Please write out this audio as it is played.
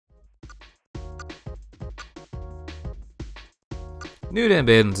New then,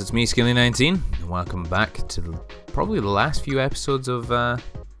 Baidens, it's me, Skilly19, and welcome back to probably the last few episodes of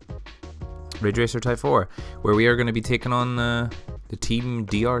Ridge Racer Type 4, where we are going to be taking on the Team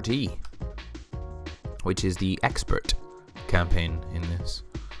DRT, which is the expert campaign in this.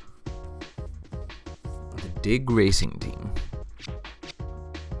 The Dig Racing team.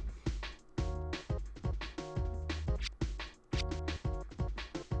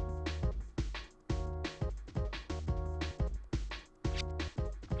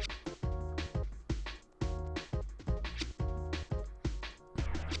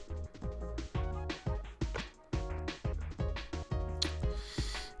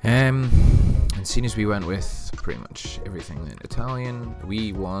 And seeing as we went with pretty much everything in Italian,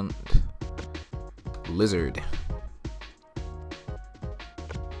 we want Lizard,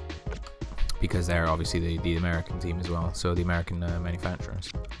 because they're obviously the American team as well, so the American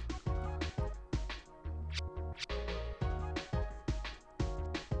manufacturers.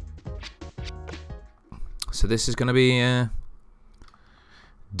 So this is going to be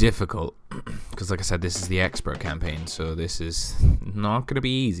difficult, because like I said, this is the expert campaign, so this is not going to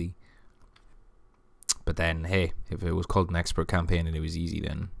be easy. But then, hey, if it was called an expert campaign and it was easy,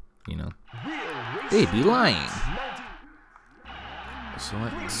 then, you know, they'd be lying. So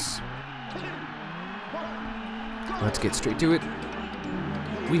let's get straight to it.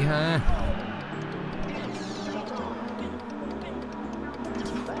 We have...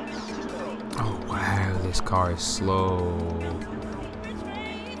 Oh wow, this car is slow.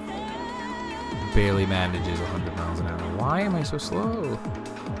 Barely manages 100 miles an hour. Why am I so slow?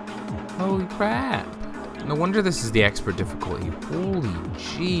 Holy crap. No wonder this is the expert difficulty. Holy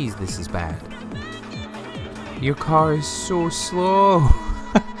jeez, this is bad. Your car is so slow.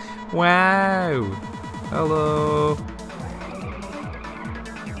 Wow. Hello.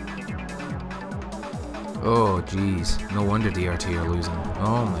 Oh jeez. No wonder DRT are losing.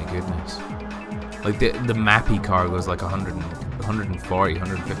 Oh my goodness. Like the Mappy car goes like 100 140,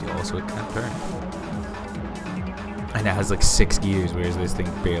 150 also, it can't turn. And it has like 6 gears, whereas this thing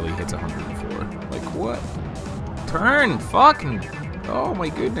barely hits 104. Like what? Turn! Fucking! Oh my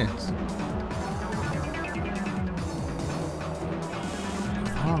goodness.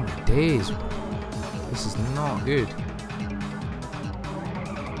 Oh my days. This is not good.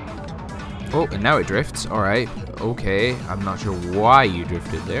 Oh, and now it drifts. Alright. Okay. I'm not sure why you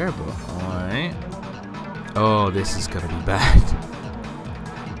drifted there, but alright. Oh, this is gonna be bad.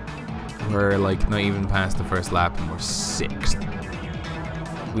 We're like not even past the first lap and we're 6th.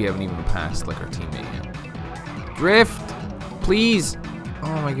 We haven't even passed like our teammate yet. Drift! Please!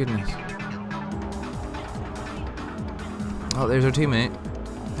 Oh my goodness. Oh, there's our teammate.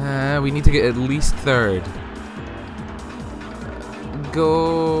 We need to get at least 3rd.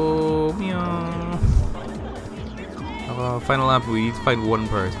 Go! Meow. Oh, final lap, we need to find one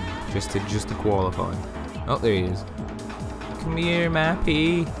person just to qualify. Oh, there he is. Come here,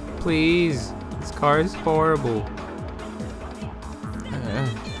 Mappy. Please. This car is horrible.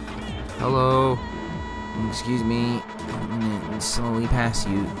 Hello. Excuse me. I'm gonna slowly pass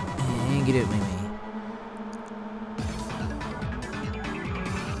you. Get out of my way.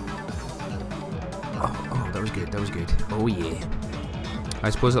 Oh, that was good. That was good. Oh, yeah.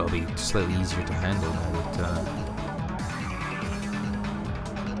 I suppose that'll be slightly easier to handle now that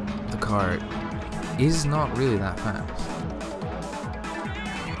the car is not really that fast.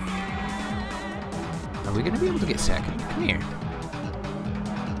 Are we going to be able to get 2nd? Come here.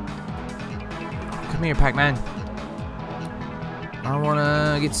 Come here, Pac-Man. I want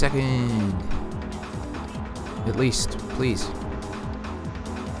to get 2nd. At least, please.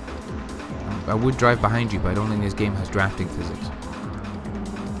 I would drive behind you, but I don't think this game has drafting physics.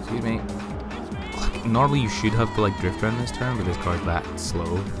 Excuse me. Normally you should have to like drift around this turn, but this car's that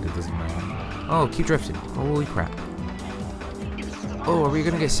slow that it doesn't matter. Oh, keep drifting. Holy crap. Oh, are we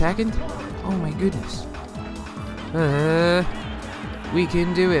going to get 2nd? Oh my goodness. We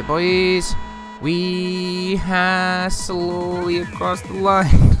can do it, boys. We have slowly across the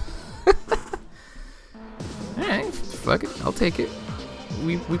line. Alright, fuck it. I'll take it.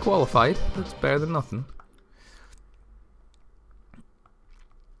 We qualified. That's better than nothing.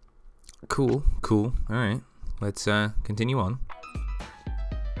 Cool, cool. Alright. Let's continue on.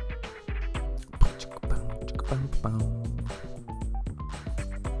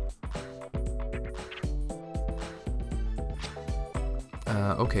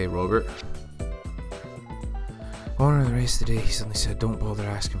 Okay, Robert. Owner of the race today, he suddenly said, don't bother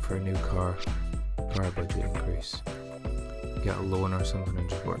asking for a new car budget increase. Get a loan or something and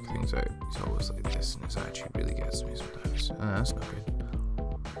just work things out. He's always like this, and his attitude really gets me sometimes. That's not good.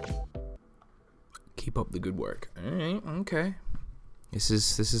 Keep up the good work. Alright, okay. This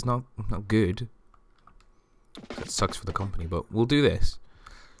is not good. It sucks for the company, but we'll do this.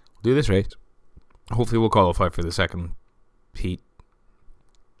 We'll do this race. Hopefully we'll qualify for the second heat.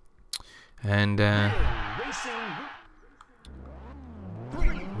 And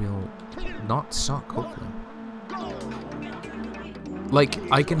we'll not suck, hopefully. Like,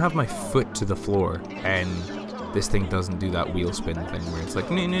 I can have my foot to the floor and this thing doesn't do that wheel spin thing where it's like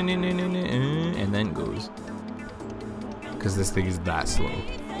and then goes. Because this thing is that slow.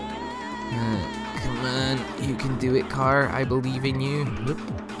 Come on, you can do it, car. I believe in you. Whoop.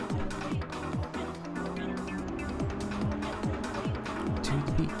 To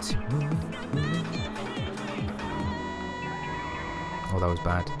the beat. Oh, that was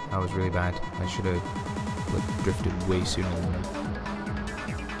bad. That was really bad. I should have drifted way sooner than that.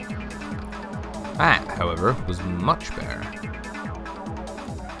 That, however, was much better.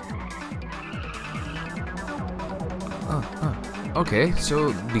 Okay,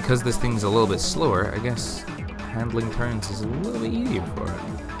 so because this thing's a little bit slower, I guess handling turns is a little bit easier for it.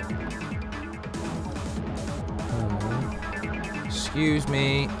 Excuse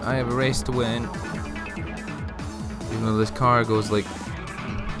me, I have a race to win. Even though this car goes like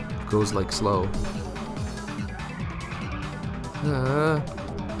slow.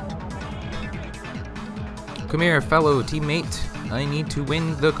 Come here, fellow teammate. I need to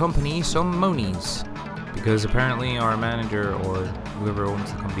win the company some monies. Because apparently our manager or whoever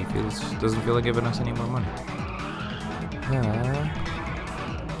owns the company doesn't feel like giving us any more money.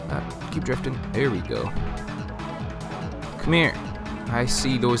 Keep drifting. There we go. Come here. I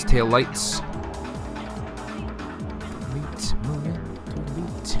see those tail lights.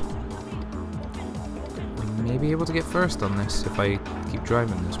 We may be able to get first on this if I keep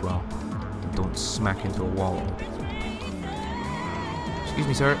driving this well. Don't smack into a wall. Excuse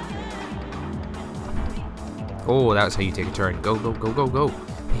me, sir. Oh, that's how you take a turn. Go, go, go, go, go.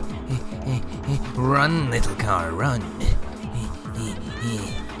 Run, little car, run.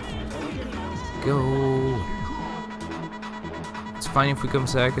 Go. It's fine if we come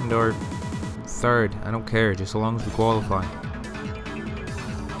second or third. I don't care, just so long as we qualify.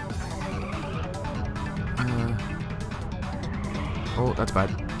 Oh, that's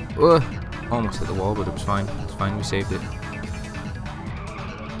bad. Almost hit the wall, but it was fine. It's fine, we saved it.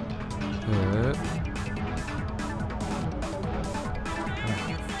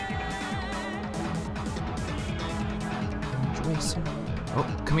 Oh,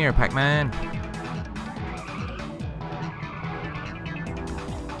 come here, Pac-Man.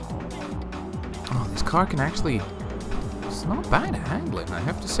 Oh, this car can actually... It's not bad at handling, I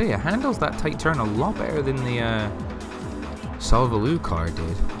have to say. It handles that tight turn a lot better than the Salvaloo car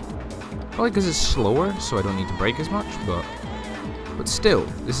did. Probably because it's slower, so I don't need to brake as much, but still,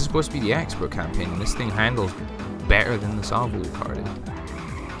 this is supposed to be the expert campaign, and this thing handles better than the Salvaloo car did.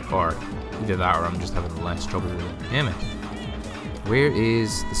 Or either that, or I'm just having less trouble with it. Damn it. Where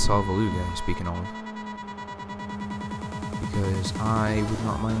is the Salvaloo guy, speaking of? Because I would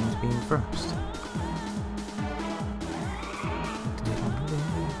not mind being first.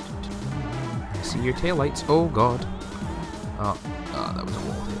 I see your taillights. Oh god. Oh, that was a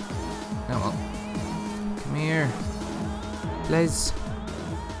wall hit. Oh well. Come here. Please.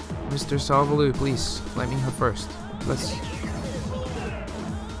 Mr. Salvaloo, please. Let me have first. Let's...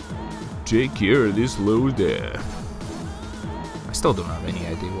 Take care of this load there. I still don't have any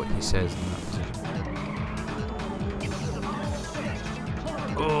idea what he says in that position.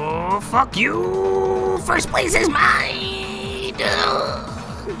 Oh, fuck you! First place is mine!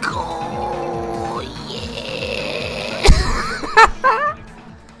 Go, yeah!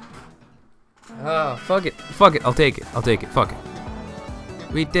 Oh, fuck it. Fuck it. I'll take it. I'll take it. Fuck it.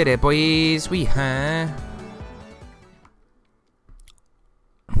 We did it, boys.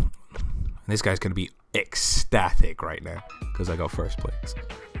 This guy's gonna be ecstatic right now because I got first place.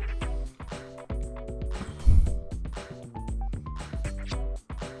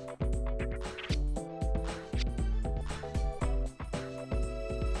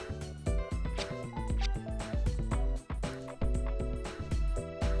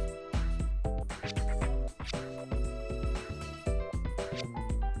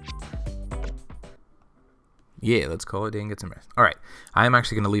 Yeah, let's call it a day and get some rest. Alright, I'm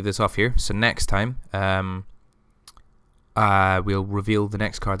actually going to leave this off here. So next time, we'll reveal the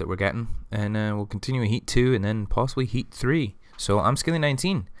next card that we're getting. And we'll continue Heat 2 and then possibly Heat 3. So I'm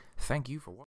Skilly19. Thank you for watching.